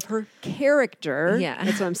little bit of her character. Yeah.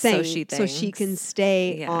 That's what I'm saying. So she can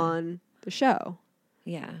stay on the show.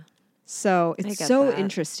 Yeah. So it's so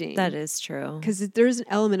interesting. That is true. Because there's an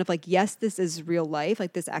element of like, yes, this is real life.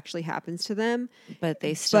 Like this actually happens to them. But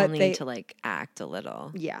they still need to like act a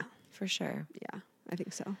little. Yeah. For sure. Yeah, I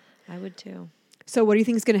think so. I would too. So what do you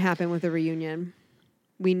think is going to happen with the reunion?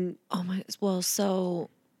 So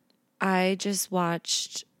I just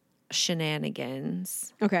watched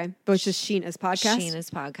Shenanigans. Okay. But it's just Sheena's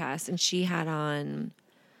podcast? And she had on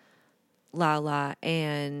Lala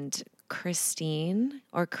and Christine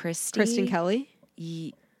Kelly?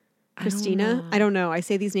 Christina? I don't know. I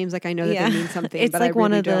say these names like I know that they mean something, it's but like I really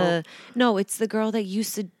one of don't. No, it's the girl that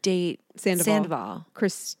used to date Sandoval.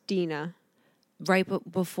 Christina. Right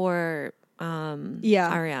before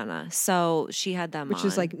Ariana. So she had them Which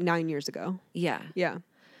was like 9 years ago. Yeah. Yeah.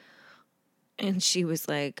 And she was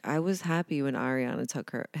like, I was happy when Ariana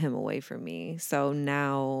took him away from me. So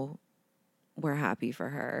now we're happy for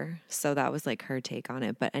her. So that was like her take on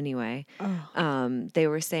it. But anyway, they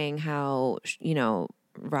were saying how,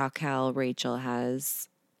 Rachel has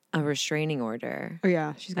a restraining order. Oh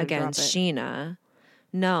yeah, she's gonna against drop it. Sheena.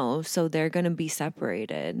 No, so they're going to be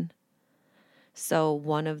separated. So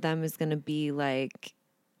one of them is going to be like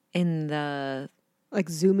in the... Like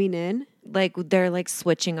zooming in? Like they're like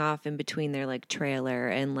switching off in between their like trailer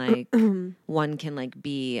and like one can like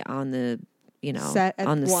be on the... set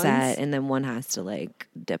set, and then one has to like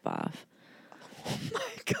dip off. Oh my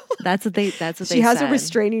God. That's what they She has a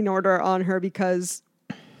restraining order on her because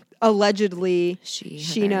allegedly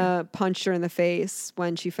Sheena punched her in the face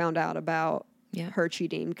when she found out about her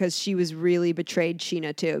cheating because she was really betrayed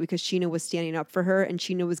Sheena too because Sheena was standing up for her and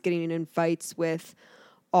Sheena was getting in fights with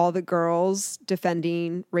all the girls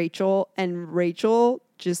defending Rachel and Rachel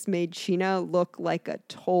just made Sheena look like a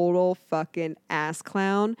total fucking ass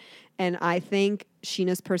clown. And I think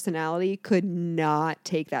Sheena's personality could not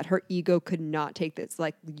take that. Her ego could not take this.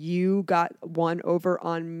 Like, you got one over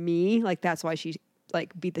on me. Like, that's why she,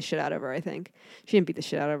 like, beat the shit out of her, I think. She didn't beat the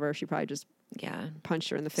shit out of her. She probably just punched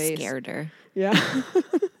her in the face. Scared her. Yeah.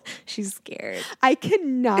 She's scared. I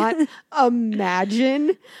cannot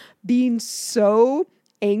imagine being so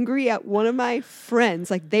angry at one of my friends.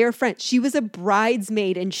 Like, they are friends. She was a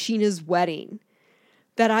bridesmaid in Sheena's wedding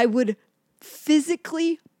that I would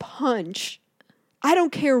physically punch. I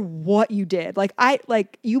don't care what you did.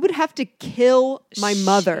 Like you would have to kill my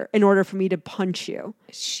mother in order for me to punch you.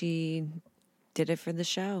 She did it for the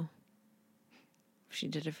show. She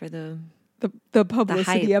did it for the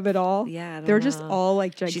publicity of it all. Yeah, they're just all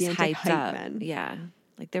like gigantic She's hyped hype up. men. Yeah,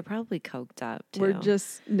 like they're probably coked up too. We're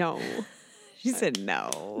just no. She said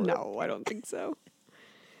no. No, I don't think so.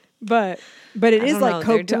 But it is like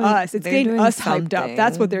coke to us. It's getting us hyped up.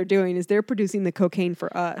 That's what they're doing is they're producing the cocaine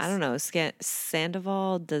for us. I don't know.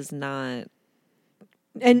 Sandoval does not,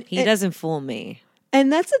 and he doesn't fool me.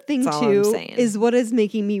 And that's the thing too, is what is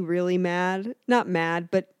making me really mad. Not mad,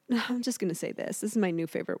 but I'm just gonna say this. This is my new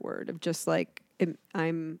favorite word of just like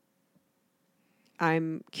I'm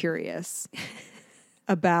curious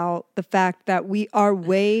about the fact that we are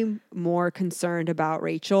way more concerned about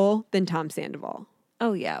Rachel than Tom Sandoval.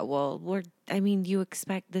 Oh, yeah. Well, you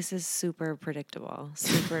expect, this is super predictable,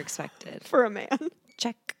 super expected. For a man.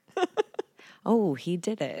 Check. Oh, he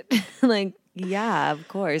did it. Like, yeah, of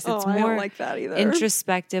course. It's more I don't like that either.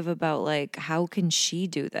 Introspective about, like, how can she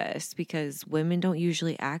do this? Because women don't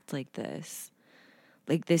usually act like this.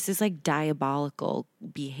 Like, this is, like, diabolical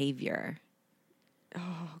behavior.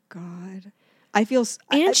 Oh, God. I feel,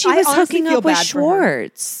 and she was hooking up with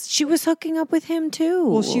Schwartz. She was hooking up with him too.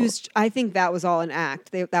 Well, I think that was all an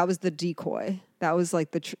act. That was the decoy. That was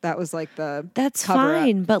like That's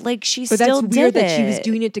fine, but like but that's weird that she was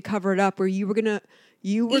doing it to cover it up. Where you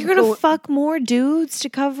You were You're gonna fuck more dudes to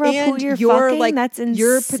cover up who you're fucking? Like, That's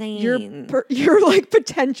insane. Your like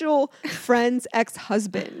potential friend's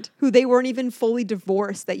ex-husband, who they weren't even fully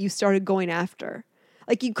divorced, that you started going after.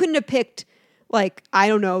 Like, you couldn't have picked, like, I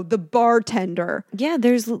don't know, the bartender. Yeah,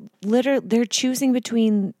 there's they're choosing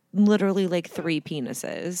between literally like 3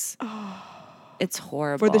 penises. It's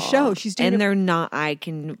horrible. For the show. She's doing and they're not, I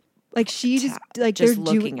can like, she just like just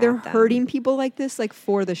they're hurting people like this, like,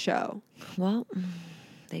 for the show. Well,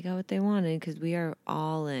 they got what they wanted because we are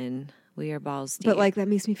all in. We are balls deep. But like, that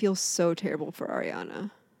makes me feel so terrible for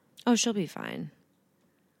Ariana. Oh, she'll be fine.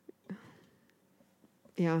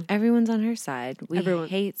 Yeah. Everyone's on her side. Everyone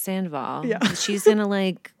hate Sandoval. Yeah. She's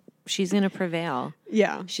gonna prevail.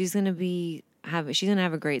 Yeah. She's gonna have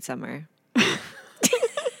a great summer.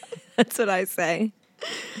 That's what I say.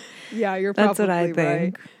 Yeah, you're probably That's what I think.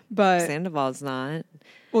 right. But Sandoval's not.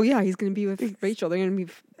 Well, yeah, he's going to be with Rachel. They're going to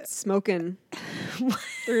be smoking.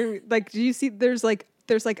 They're gonna be, like, do you see? There's like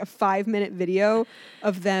a 5-minute video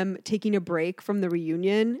of them taking a break from the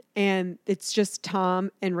reunion, and it's just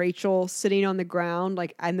Tom and Rachel sitting on the ground,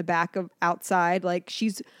 like in the back of outside, like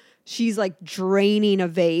she's like draining a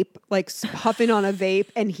vape, like puffing on a vape,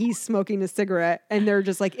 and he's smoking a cigarette, and they're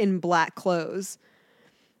just like in black clothes.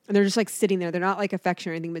 And they're just like sitting there. They're not like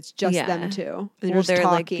affection or anything, but it's just them two. And they're just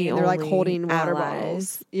talking. Like they're like holding water allies.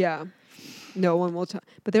 bottles. Yeah. No one will talk.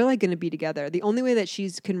 But they're like going to be together. The only way that she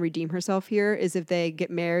can redeem herself here is if they get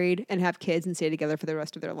married and have kids and stay together for the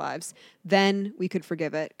rest of their lives. Then we could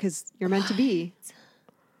forgive it because you're meant to be.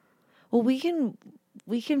 Well, we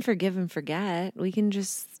can forgive and forget. We can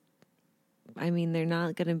just, I mean, they're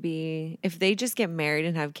not going to be, if they just get married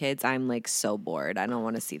and have kids, I'm like so bored. I don't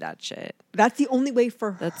want to see that shit. That's the only way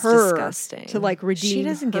for That's her disgusting. to like redeem. She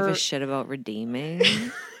doesn't give a shit about redeeming.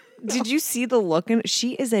 Did you see the look in?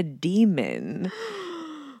 She is a demon.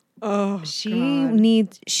 Oh, she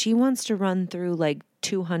wants to run through like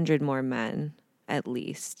 200 more men at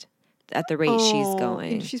least at the rate she's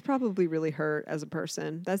going. And she's probably really hurt as a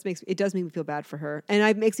person. It does make me feel bad for her. And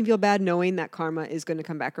it makes me feel bad knowing that karma is going to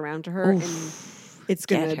come back around to her. Oof, and it's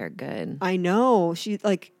going to get her good. I know. She's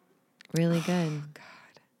like really good. Oh, God.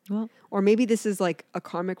 Well, or maybe this is like a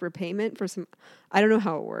karmic repayment for some, I don't know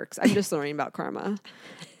how it works. I'm just learning about karma,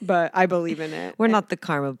 but I believe in it. We're not the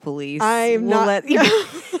karma police.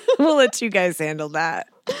 We'll let you guys handle that.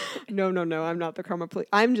 No. I'm not the karma police.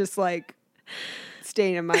 I'm just like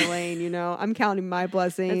staying in my lane, you know? I'm counting my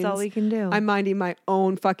blessings. That's all we can do. I'm minding my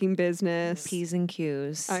own fucking business. P's and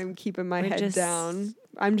Q's. I'm keeping my head down.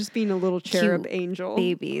 I'm just being a little cherub angel.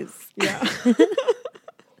 Babies. Yeah.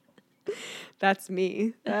 That's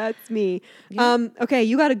me. Yeah. Okay,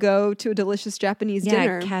 you got to go to a delicious Japanese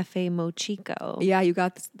dinner. Cafe Mochiko. Yeah, you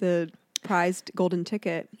got the prized golden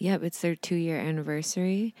ticket. Yep, it's their 2-year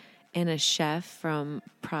anniversary. And a chef from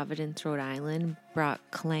Providence, Rhode Island brought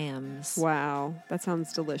clams. Wow, that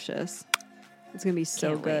sounds delicious. It's going to be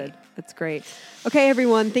so good. That's great. Okay,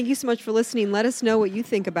 everyone, thank you so much for listening. Let us know what you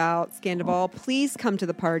think about Scandoval. Please come to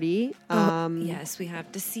the party. Yes, we have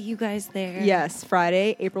to see you guys there. Yes,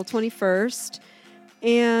 Friday, April 21st.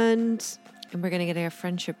 And we're going to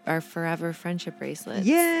get our forever friendship bracelets.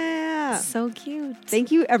 Yeah. So cute.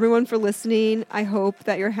 Thank you, everyone, for listening. I hope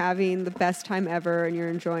that you're having the best time ever and you're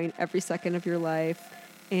enjoying every second of your life.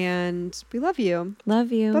 And we love you.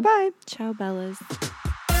 Love you. Bye-bye. Ciao, Bellas.